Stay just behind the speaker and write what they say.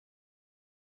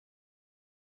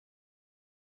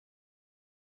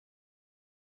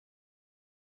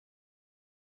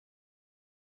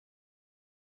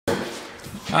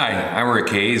Hi, I'm Rick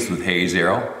Hayes with Hayes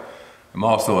Aero. I'm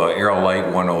also an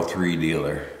Aerolite 103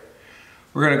 dealer.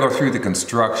 We're going to go through the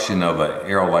construction of an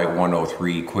Aerolite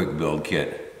 103 quick build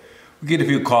kit. We get a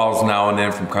few calls now and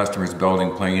then from customers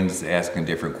building planes asking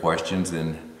different questions,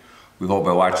 and we hope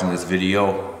by watching this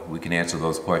video we can answer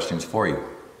those questions for you.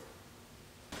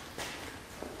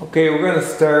 Okay, we're going to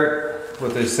start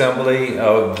with the assembly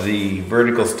of the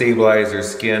vertical stabilizer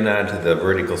skin onto the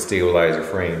vertical stabilizer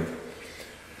frame.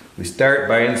 We start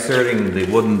by inserting the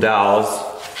wooden dowels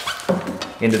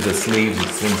into the sleeves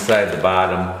that's inside the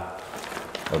bottom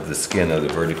of the skin of the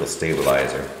vertical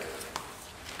stabilizer.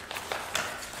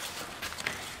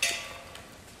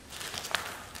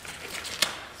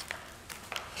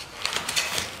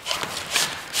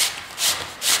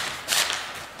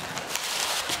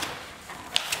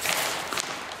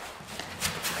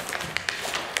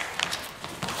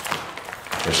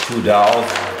 There's two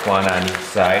dowels, one on each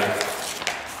side.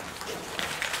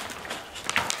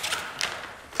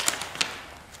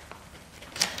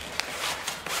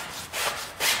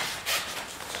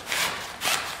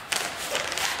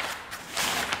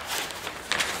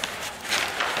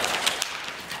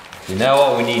 Now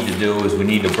what we need to do is we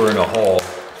need to burn a hole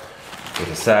with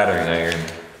a soldering iron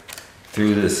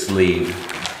through this sleeve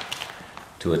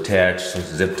to attach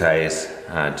zip ties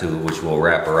onto, which will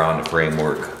wrap around the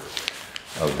framework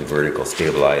of the vertical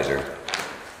stabilizer.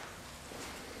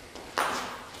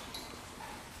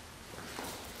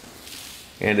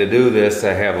 And to do this,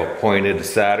 I have a pointed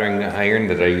soldering iron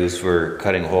that I use for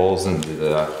cutting holes into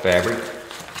the fabric.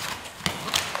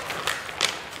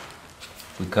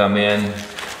 We come in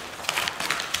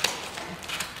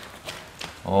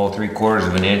 3/4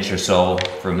 of an inch or so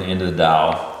from the end of the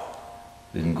dowel.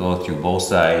 We can go through both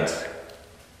sides.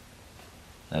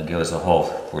 That'll give us a hole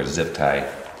for the zip tie.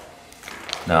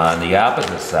 Now on the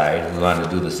opposite side, we want to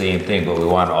do the same thing, but we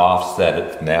want to offset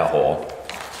it from that hole,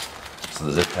 so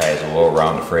the zip ties will go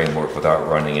around the framework without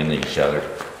running into each other.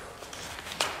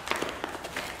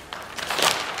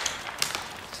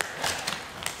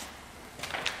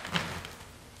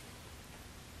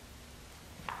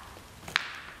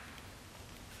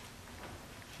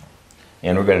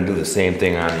 And we're going to do the same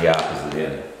thing on the opposite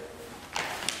end.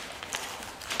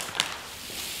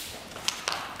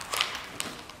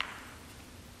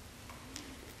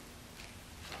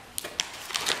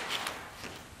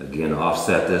 Again,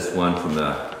 offset this one from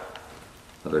the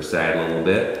other side a little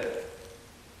bit.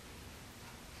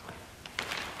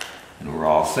 And we're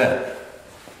all set.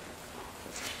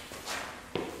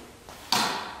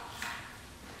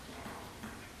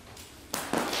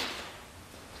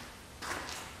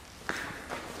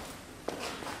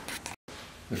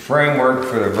 The framework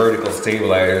for the vertical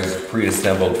stabilizer is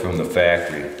pre-assembled from the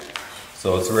factory,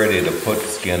 so it's ready to put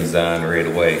skins on right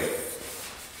away.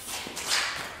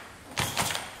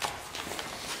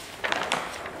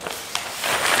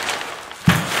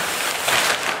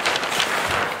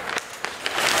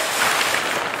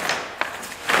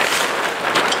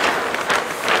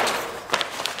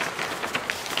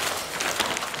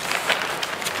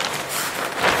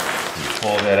 You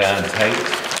pull that on tight.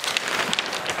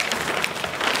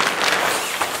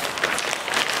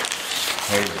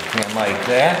 Like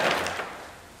that.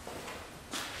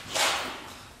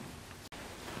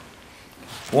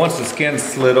 Once the skin's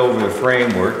slid over the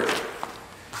framework,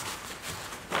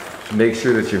 make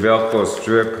sure that your Velcro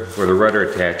strip where the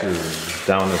rudder attaches is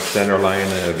down the center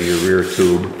line of your rear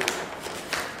tube.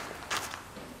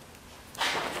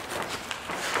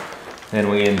 Then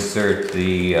we insert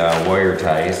the wire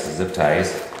ties, the zip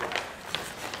ties,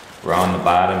 around the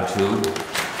bottom tube.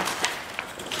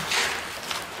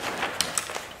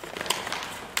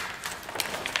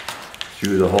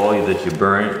 Through the hole that you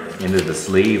burnt into the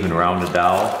sleeve and around the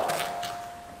dowel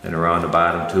and around the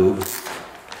bottom tube.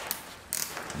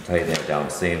 And tighten that down.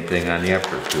 Same thing on the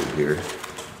upper tube here,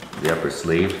 the upper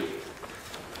sleeve.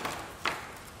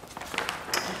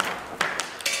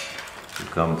 You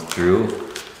come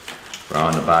through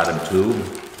around the bottom tube.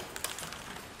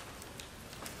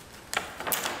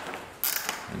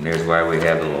 And there's why we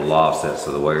have the little offset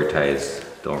so the wire ties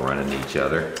don't run into each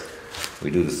other. We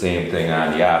do the same thing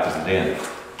on the opposite end.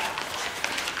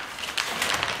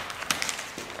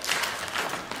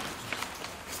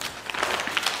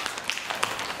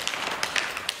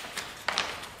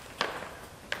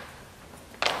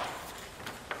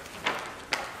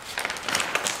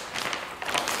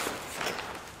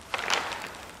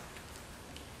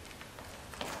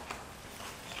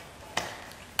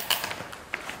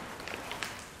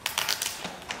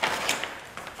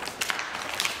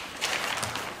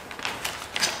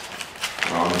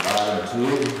 Around the bottom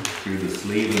tube, through the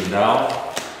sleeve and down.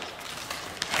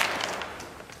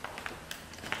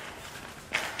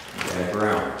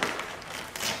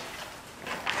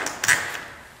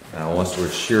 Now once we're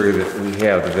sure that we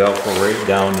have the Velcro right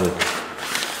down the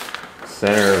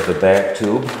center of the back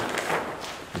tube,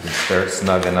 we can start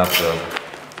snugging up the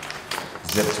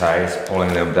zip ties,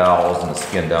 pulling them dowels and the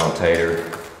skin down tighter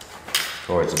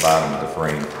towards the bottom of the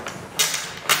frame.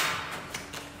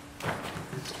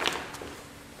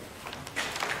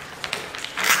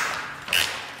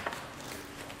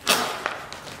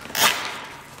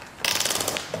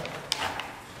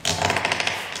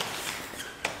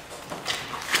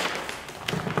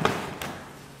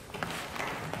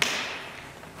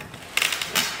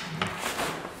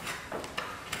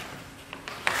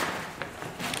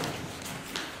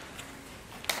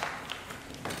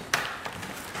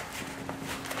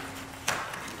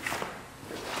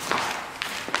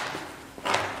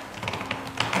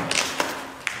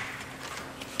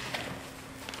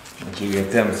 Once you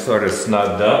get them sort of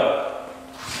snugged up,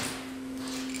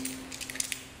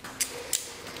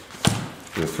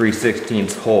 the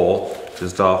 3/16 hole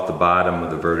just off the bottom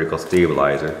of the vertical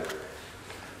stabilizer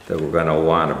that we're going to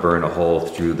want to burn a hole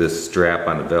through this strap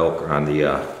on the Velcro on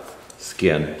the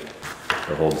skin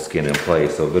to hold the skin in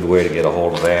place. So a good way to get a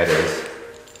hold of that is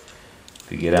if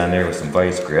you get on there with some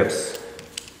vice grips.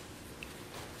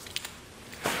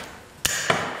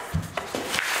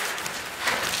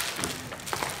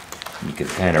 You can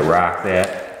kind of rock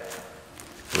that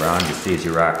around. You see as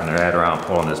you're rocking that around,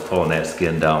 pulling that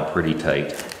skin down pretty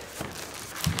tight.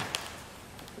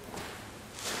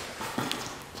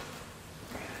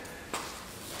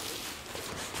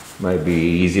 Might be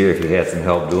easier if you had some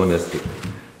help doing this.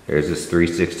 There's this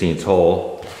 3/16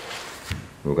 hole.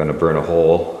 We're going to burn a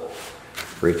hole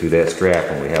right through that strap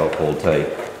and we have it pulled tight.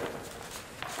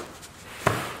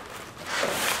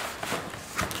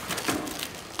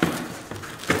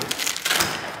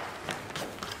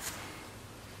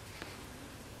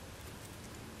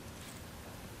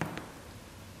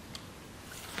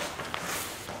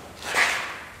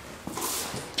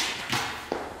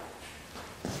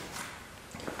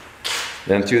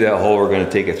 Then through that hole we're going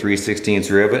to take a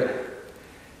 3/16 rivet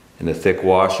and a thick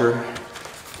washer.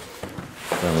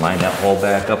 Then line that hole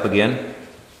back up again.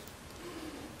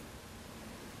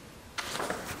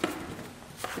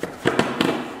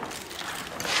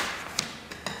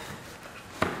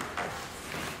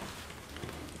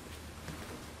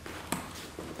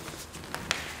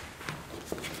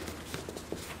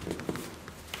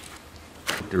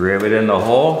 Put the rivet in the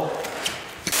hole.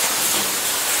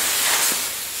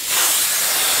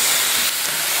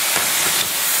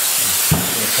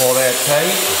 Pull that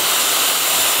tight.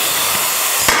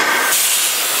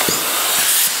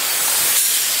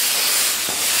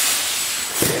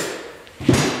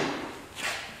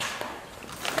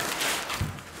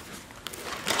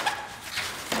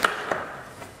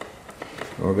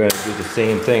 We're going to do the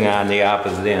same thing on the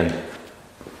opposite end.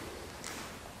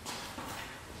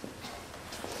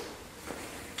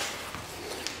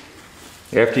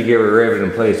 After you get your rivet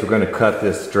in place, we're going to cut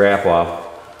this strap off.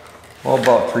 Well,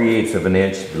 about 3/8 of an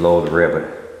inch below the rivet.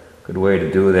 Good way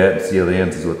to do that and seal the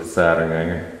ends is with the soldering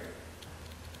iron.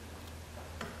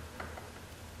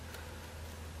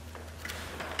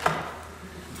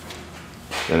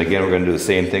 Then again, we're going to do the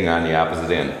same thing on the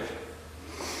opposite end.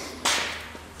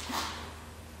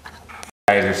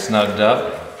 Guys are snugged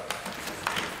up.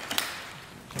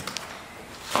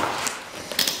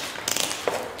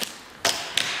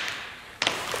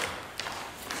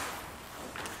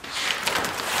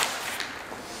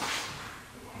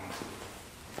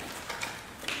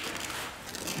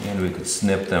 And we could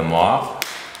snip them off.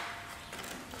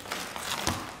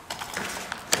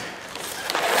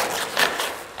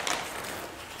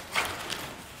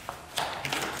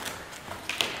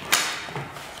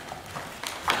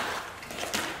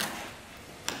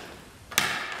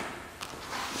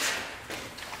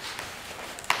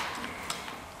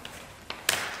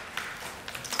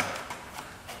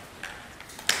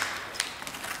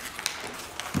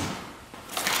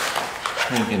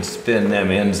 You can spin them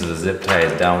ends of the zip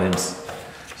ties down in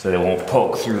so they won't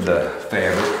poke through the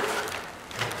fabric.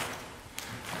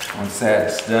 Once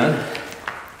that's done, you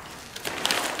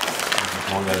can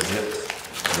pull that zip,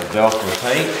 the Velcro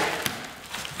tight.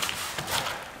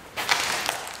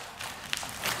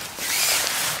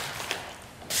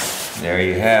 There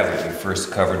you have it, your first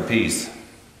covered piece.